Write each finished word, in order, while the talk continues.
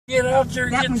Get out there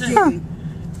and get the...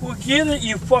 Well, get it,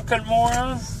 you fucking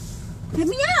moron. Let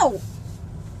me out.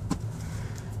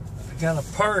 I gotta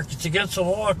park. It's against the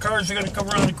law. Cars are gonna come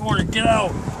around the corner. Get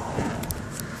out.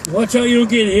 Watch out you don't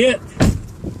get hit.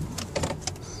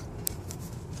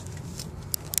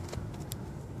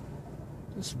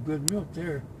 That's some good milk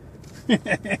there.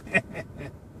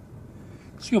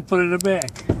 Just gonna put it in the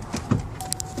back.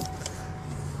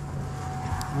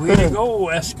 Way to go,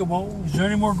 Eskimo. Is there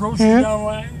any more groceries down the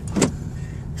line?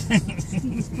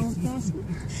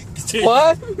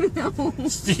 What? No.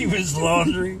 Steven's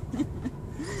Laundry.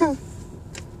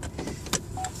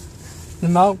 The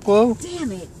milk blue?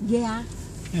 Damn it. Yeah.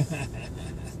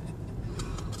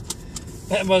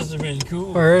 That must have been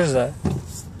cool. Where is that?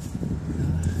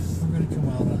 We're gonna come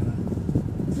out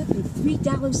on Flipping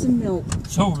 $3 in milk. it.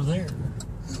 It's over there.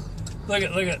 Look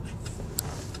at.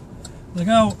 Look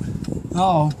out.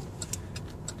 Oh,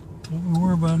 Don't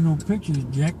worry about no pictures,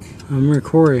 Jack. I'm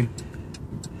recording.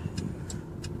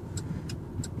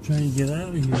 Trying to get out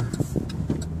of here.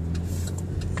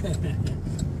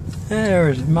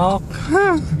 There's milk.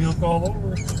 Milk all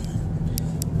over.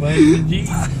 Vitamin D.